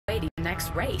motivate your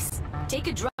next race. Take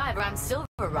a drive around Silver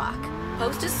Rock.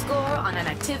 Post a score on an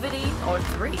activity or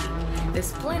 3.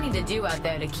 There's plenty to do out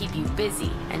there to keep you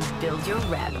busy and build your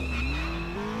rep.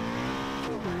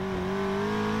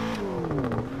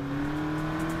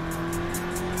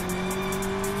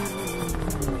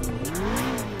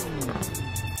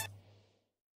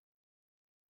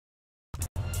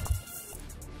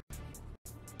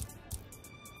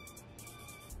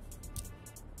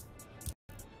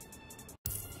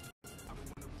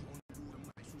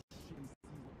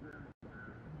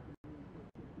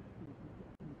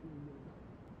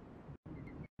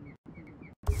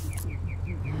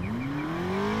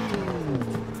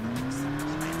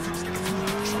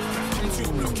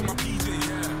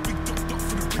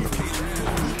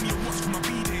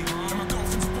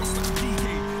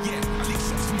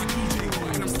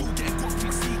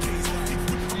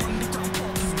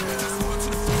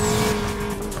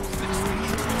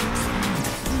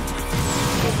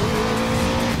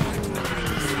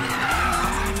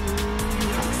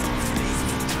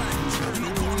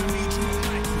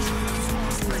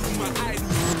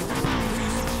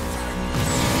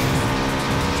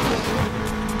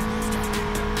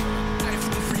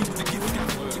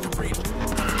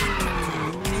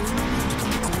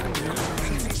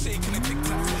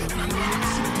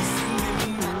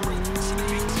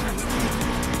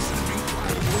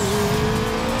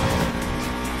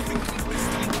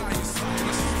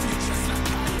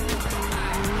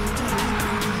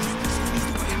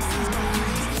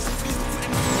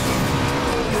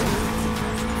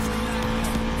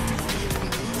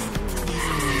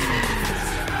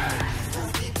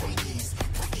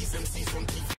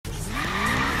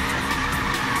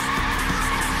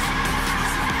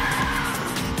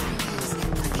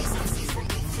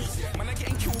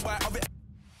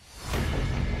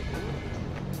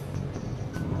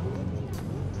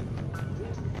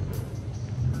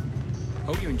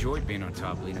 Hope you enjoyed being on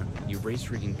top, Lena. Your race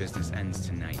rigging business ends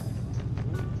tonight.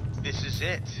 This is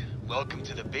it. Welcome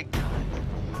to the big time.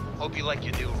 Hope you like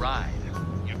your new ride.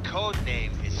 Your code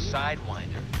name is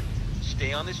Sidewinder.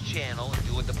 Stay on this channel and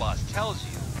do what the boss tells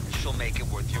you. She'll make it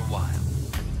worth your while.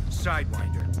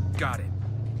 Sidewinder. Got it.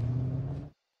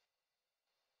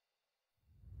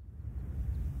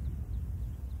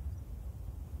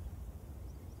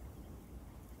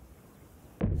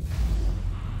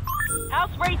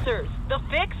 House Racers, the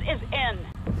fix is in.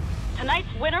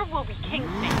 Tonight's winner will be King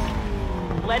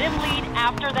Snake. Let him lead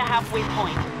after the halfway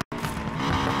point.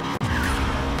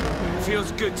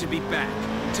 Feels good to be back.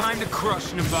 Time to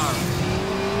crush Navarro.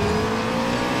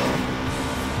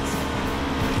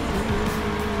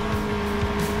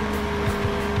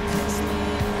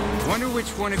 Wonder which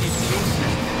one of you's King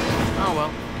Snake. Oh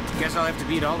well, guess I'll have to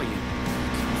beat all of you.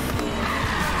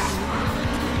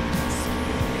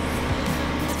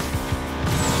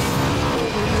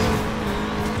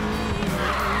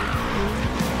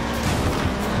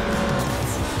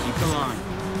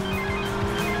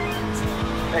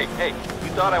 Hey, you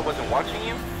thought I wasn't watching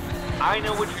you? I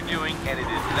know what you're doing, and it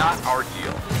is not our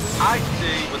deal. I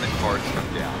say when the cards come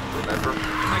down, remember?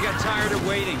 I got tired of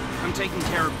waiting. I'm taking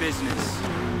care of business.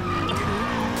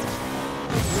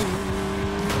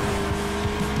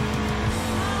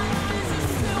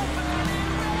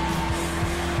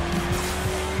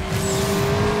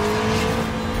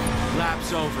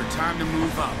 Lap's over. Time to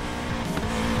move up.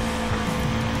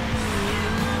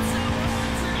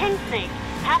 King Snake,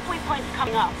 halfway point's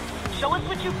coming up. Show us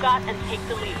what you've got and take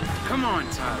the lead. Come on,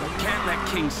 Tyler. Can't let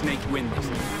King Snake win this.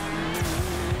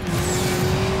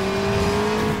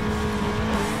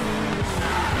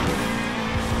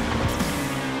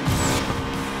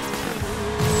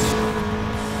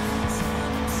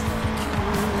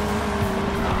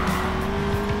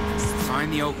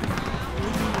 Find the opening.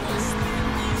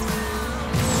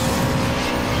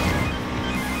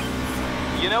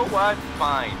 You know what?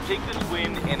 Fine. Take this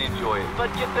win and enjoy it.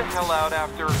 But get the hell out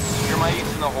after. You're my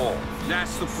ace in the hole.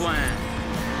 That's the plan.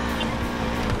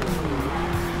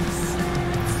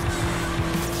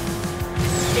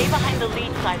 Stay behind the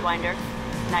lead, Sidewinder.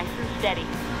 Nice and steady.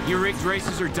 Your rigged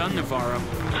races are done, Navarro.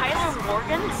 Tyler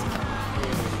Morgan?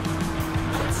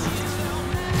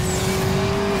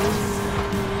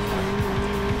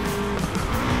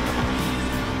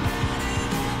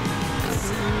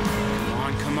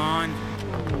 Come on.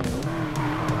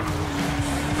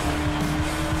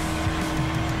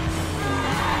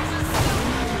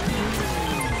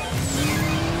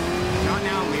 Not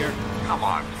now, Lear. Come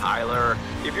on, Tyler.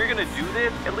 If you're gonna do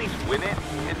this, at least win it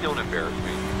and don't embarrass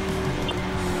me.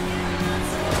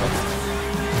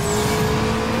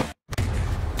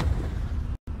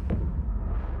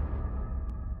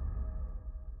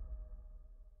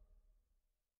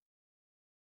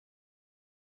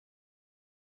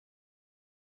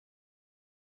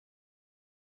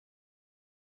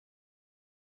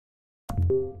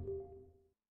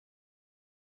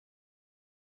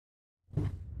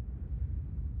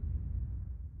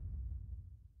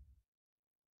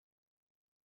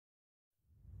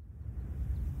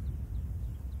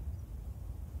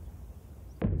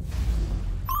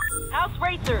 House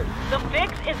Racers, the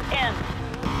fix is in.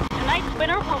 Tonight's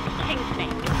winner will be King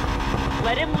Snake.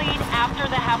 Let him lead after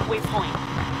the halfway point.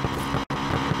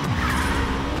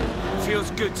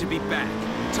 Feels good to be back.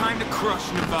 Time to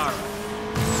crush Navarro.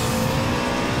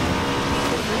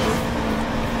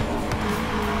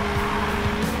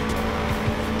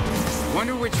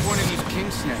 Wonder which one of you's King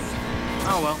Snake.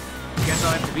 Oh well, guess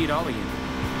I'll have to beat all of you.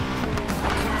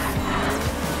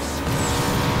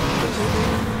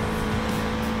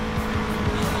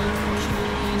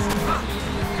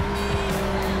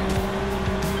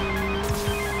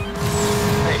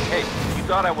 Hey, you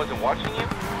thought I wasn't watching you?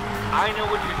 I know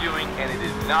what you're doing, and it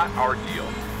is not our deal.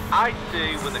 I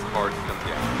say when the cards come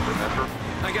down, remember?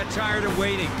 I got tired of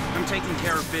waiting. I'm taking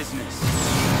care of business.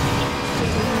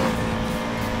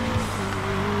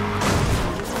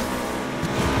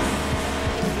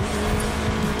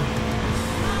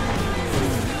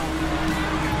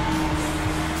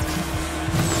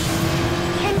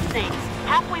 King Snake,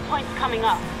 halfway point's coming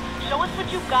up. Show us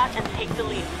what you've got and take the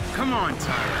lead. Come on,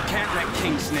 Tyler. Can't let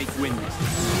King Snake win this.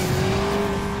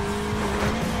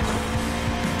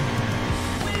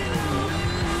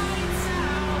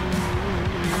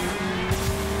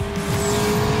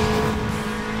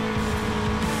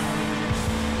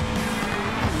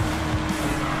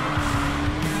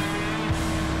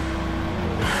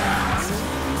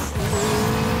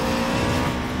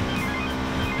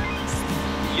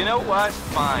 You know what?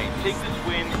 Fine. Take this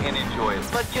win and enjoy it.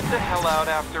 But get the hell out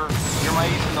after. You're my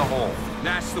ace in the hole.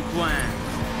 That's the plan.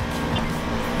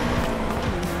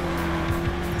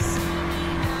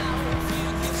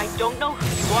 I don't know who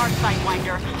you are,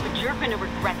 Sidewinder, but you're gonna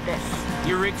regret this.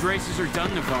 Your rigged races are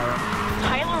done, Navarro.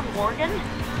 Tyler Morgan?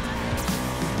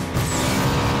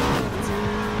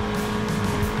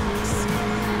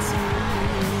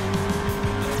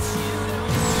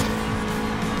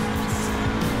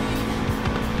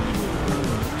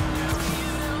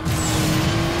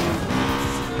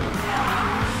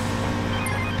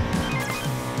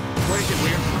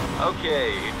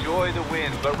 Okay, enjoy the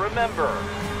win, but remember,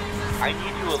 I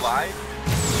need you alive.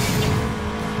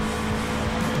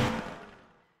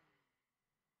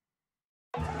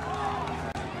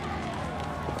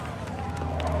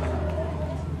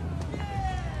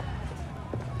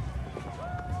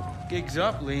 Gig's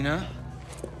up, Lena.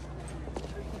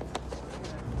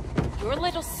 Your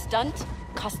little stunt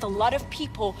cost a lot of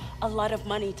people a lot of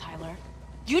money, Tyler.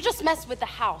 You just messed with the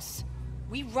house.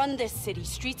 We run this city,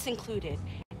 streets included.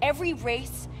 Every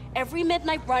race, every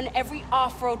midnight run, every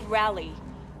off-road rally.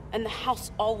 And the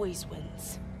house always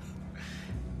wins.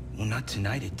 Well, not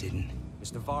tonight it didn't.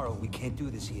 Mr. Navarro, we can't do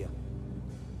this here.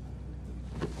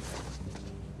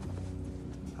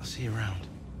 I'll see you around.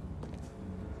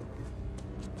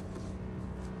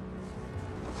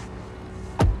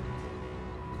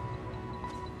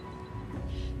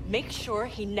 Make sure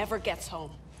he never gets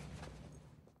home.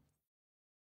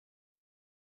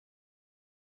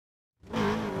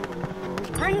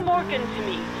 Bring Morgan to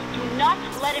me. Do not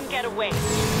let him get away.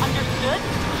 Understood?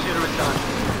 Consider it done.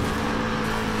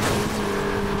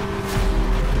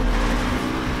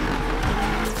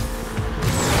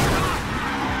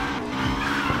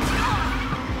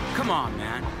 Come on,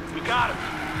 man. We got him.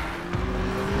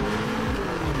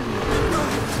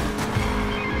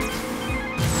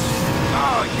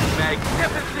 Oh, you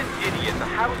magnificent idiot. The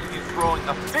house is throwing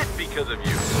a fit because of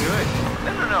you. Good.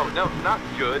 No, not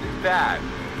good. Bad.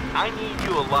 I need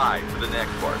you alive for the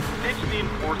next part. Ditch the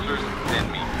enforcers,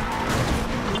 then me.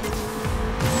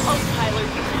 Oh, Tyler,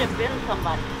 you could have been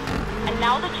somebody. And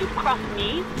now that you've crossed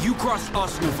me... You crossed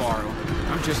us, Navarro.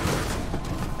 I'm just...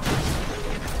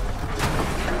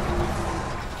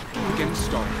 getting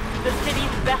started. The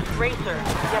city's best racer,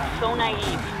 yet so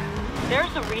naive.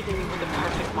 There's a reason you were the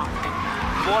perfect mark.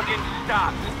 Morgan,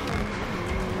 stop.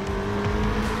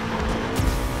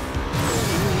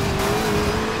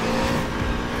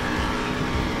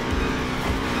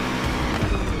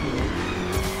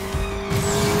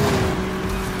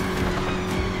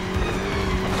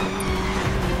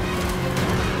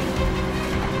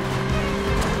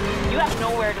 You have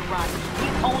nowhere to run. We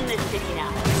own this city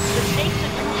now. The stakes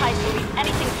are too high to leave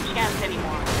anything to chance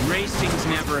anymore. Racing's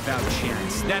never about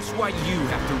chance. That's why you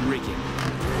have to rig it.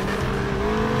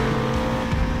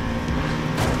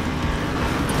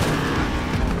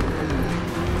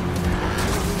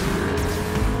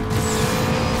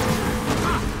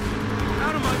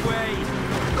 Out of my way!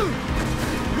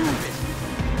 Move it!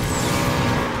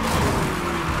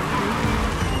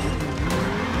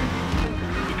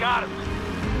 We got him.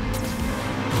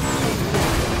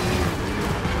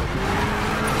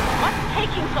 What's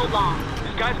taking so long?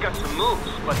 This guy's got some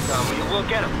moves, but we'll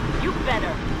get him. You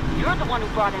better. You're the one who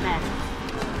brought him in.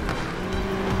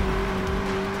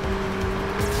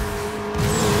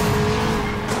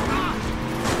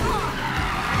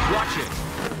 Watch it!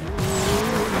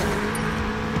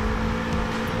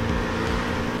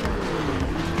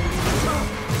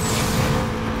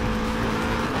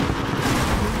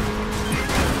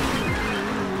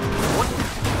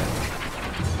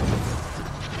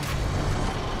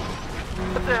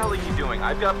 What the hell are you doing?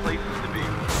 I've got places to be.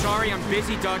 Sorry, I'm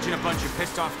busy dodging a bunch of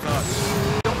pissed off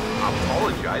thugs. Don't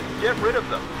apologize. Get rid of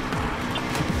them.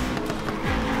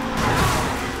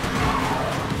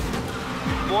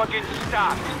 Morgan,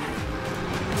 stop.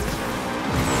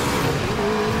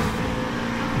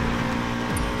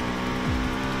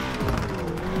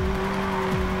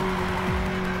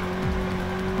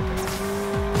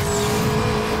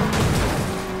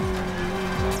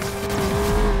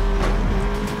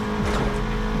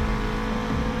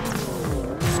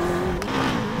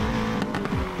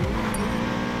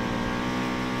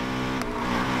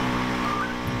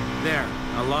 There,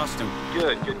 I lost him.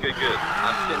 Good.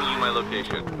 I'm sending you my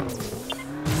location.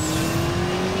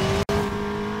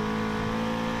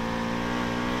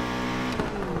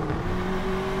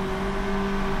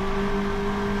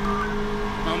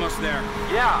 Almost there.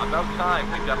 Yeah, about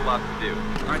time. We've got a lot to do.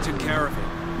 I took care of it.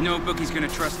 No bookie's gonna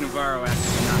trust Navarro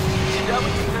after tonight. Is that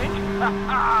what you think?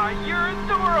 You're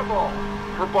adorable.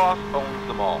 Her boss owns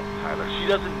them all, Tyler. She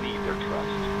doesn't need their trust.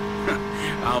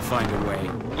 I'll find a way.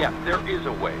 Yeah, there is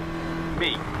a way.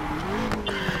 Me.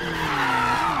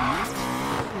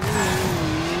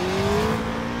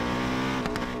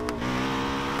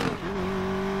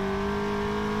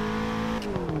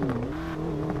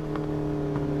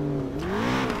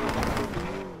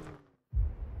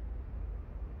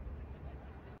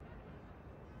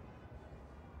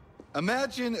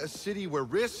 Imagine a city where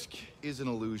risk is an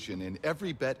illusion and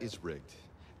every bet is rigged.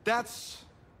 That's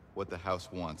what the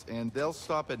house wants, and they'll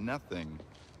stop at nothing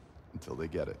until they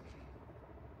get it.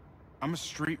 I'm a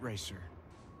street racer.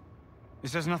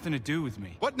 This has nothing to do with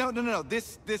me. What? No.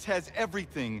 This has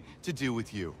everything to do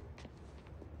with you.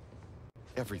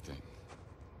 Everything.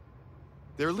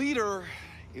 Their leader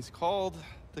is called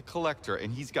the Collector,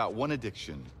 and he's got one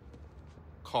addiction.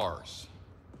 Cars.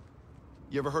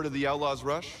 You ever heard of the Outlaws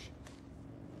Rush?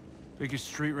 Biggest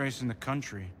street race in the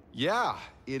country. Yeah,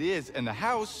 it is, and the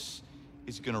house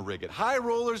is gonna rig it. High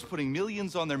rollers putting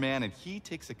millions on their man, and he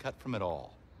takes a cut from it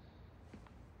all.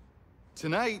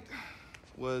 Tonight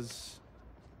was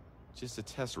just a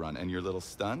test run, and your little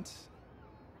stunt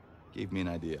gave me an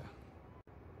idea.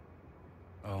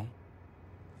 Oh?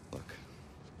 Look,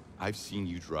 I've seen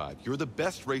you drive. You're the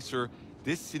best racer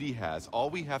this city has. All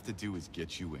we have to do is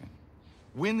get you in.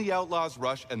 Win the Outlaws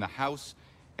Rush, and the house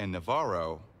and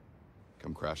Navarro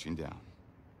come crashing down.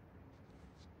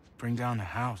 Bring down the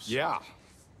house? Yeah.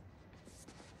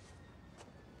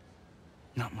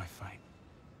 Not my fight.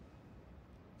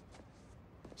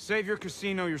 Save your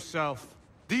casino yourself.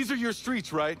 These are your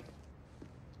streets, right?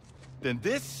 Then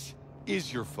this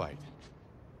is your fight.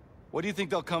 What do you think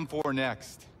they'll come for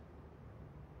next?